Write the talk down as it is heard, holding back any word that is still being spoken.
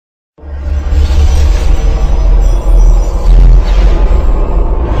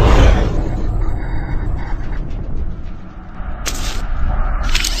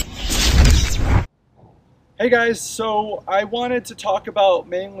Hey guys, so I wanted to talk about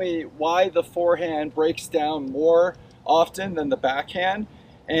mainly why the forehand breaks down more often than the backhand.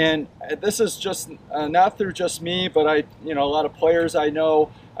 And this is just not through just me, but a lot of players I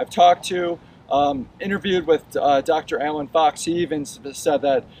know, I've talked to, interviewed with Dr. Alan Fox. He even said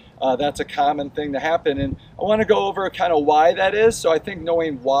that that's a common thing to happen. And I want to go over kind of why that is. So I think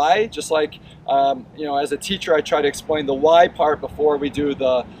knowing why, just like, as a teacher, I try to explain the why part before we do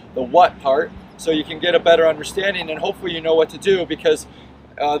the what part, so you can get a better understanding and hopefully you know what to do, because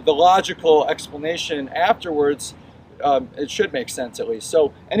the logical explanation afterwards, it should make sense at least.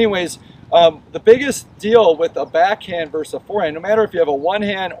 So anyways, the biggest deal with a backhand versus a forehand, no matter if you have a one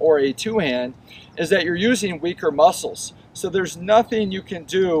hand or a two hand, is that you're using weaker muscles. So there's nothing you can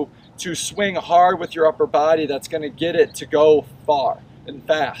do to swing hard with your upper body that's going to get it to go far and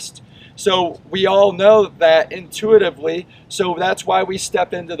fast. So we all know that intuitively, so that's why we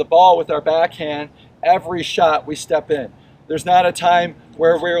step into the ball with our backhand. Every shot we step in. There's not a time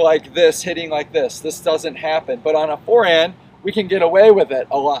where we're like this, hitting like this. This doesn't happen. But on a forehand, we can get away with it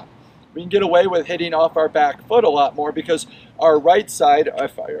a lot. We can get away with hitting off our back foot a lot more because our right side,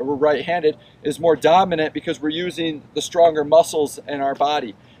 if we're right-handed, is more dominant because we're using the stronger muscles in our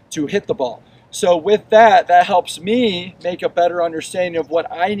body to hit the ball. So with that, that helps me make a better understanding of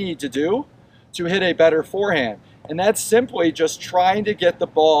what I need to do to hit a better forehand. And that's simply just trying to get the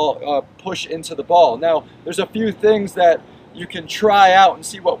ball, push into the ball. Now, there's a few things that you can try out and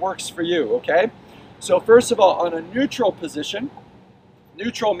see what works for you, okay? So first of all, on a neutral position,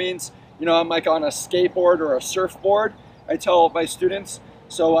 neutral means, I'm like on a skateboard or a surfboard. I tell my students,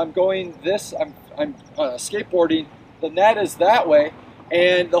 so I'm going this, I'm skateboarding, the net is that way.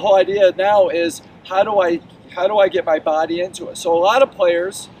 And the whole idea now is how do I get my body into it? So a lot of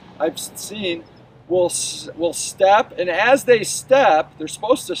players I've seen will step, and as they step, they're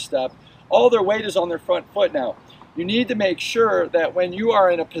supposed to step, all their weight is on their front foot now. You need to make sure that when you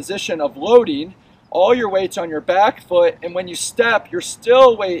are in a position of loading, all your weight's on your back foot, and when you step, your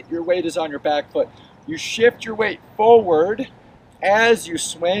weight is on your back foot. You shift your weight forward as you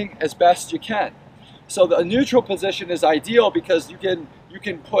swing as best you can. So the neutral position is ideal because you can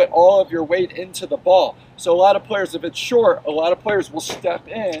put all of your weight into the ball. So a lot of players, if it's short, a lot of players will step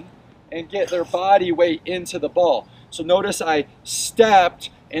in and get their body weight into the ball. So notice I stepped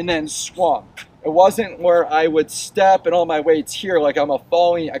and then swung. It wasn't where I would step and all my weight's here like I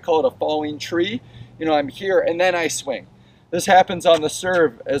call it a falling tree. I'm here and then I swing. This happens on the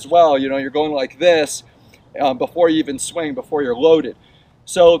serve as well. You're going like this before you even swing, before you're loaded.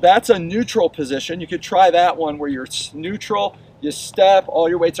 So that's a neutral position. You could try that one where you're neutral, you step, all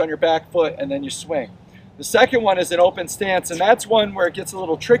your weight's on your back foot, and then you swing. The second one is an open stance, and that's one where it gets a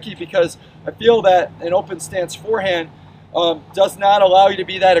little tricky because I feel that an open stance forehand does not allow you to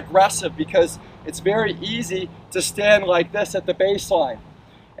be that aggressive because it's very easy to stand like this at the baseline.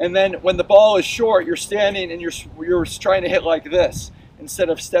 And then when the ball is short, you're standing and you're trying to hit like this instead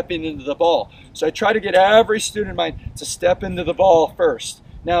of stepping into the ball. So I try to get every student of mine to step into the ball first.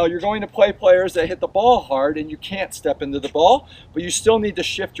 Now you're going to play players that hit the ball hard and you can't step into the ball, but you still need to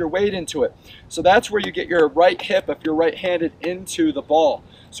shift your weight into it. So that's where you get your right hip, if you're right-handed, into the ball.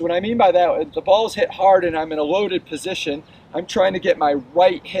 So what I mean by that, if the ball is hit hard and I'm in a loaded position, I'm trying to get my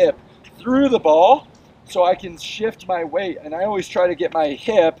right hip through the ball so I can shift my weight. And I always try to get my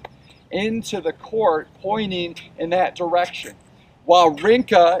hip into the court, pointing in that direction.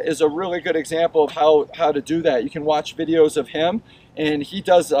 Wawrinka is a really good example of how to do that. You can watch videos of him, and he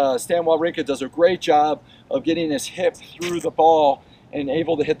does, Stan Wawrinka does a great job of getting his hip through the ball and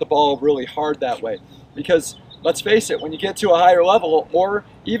able to hit the ball really hard that way. Because let's face it, when you get to a higher level, or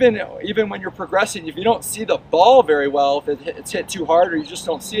even when you're progressing, if you don't see the ball very well, if it's hit too hard or you just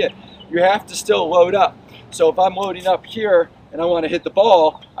don't see it, you have to still load up. So if I'm loading up here and I want to hit the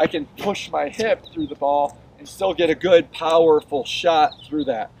ball, I can push my hip through the ball and still get a good, powerful shot through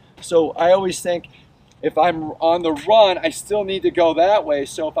that. So I always think if I'm on the run, I still need to go that way.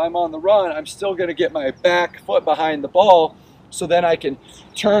 So if I'm on the run, I'm still going to get my back foot behind the ball, so then I can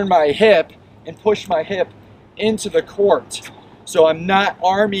turn my hip and push my hip into the court. So I'm not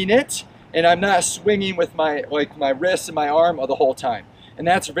arming it, and I'm not swinging with my wrist and my arm the whole time. And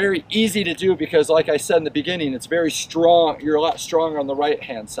that's very easy to do because, like I said in the beginning, it's very strong. You're a lot stronger on the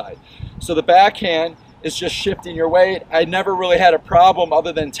right-hand side. So the backhand is just shifting your weight. I never really had a problem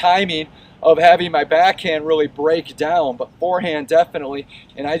other than timing of having my backhand really break down, but forehand definitely.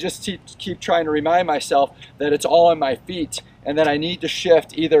 And I just keep trying to remind myself that it's all on my feet and that I need to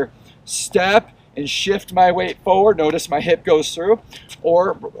shift, either step and shift my weight forward, notice my hip goes through,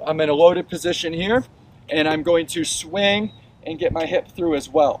 or I'm in a loaded position here and I'm going to swing and get my hip through as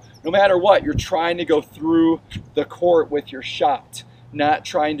well. No matter what, you're trying to go through the court with your shot, not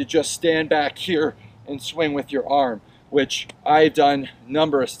trying to just stand back here and swing with your arm, which I've done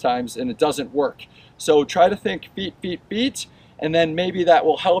numerous times and it doesn't work. So try to think feet, feet, feet, and then maybe that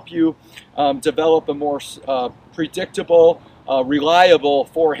will help you develop a more predictable, reliable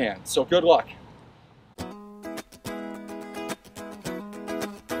forehand. So good luck.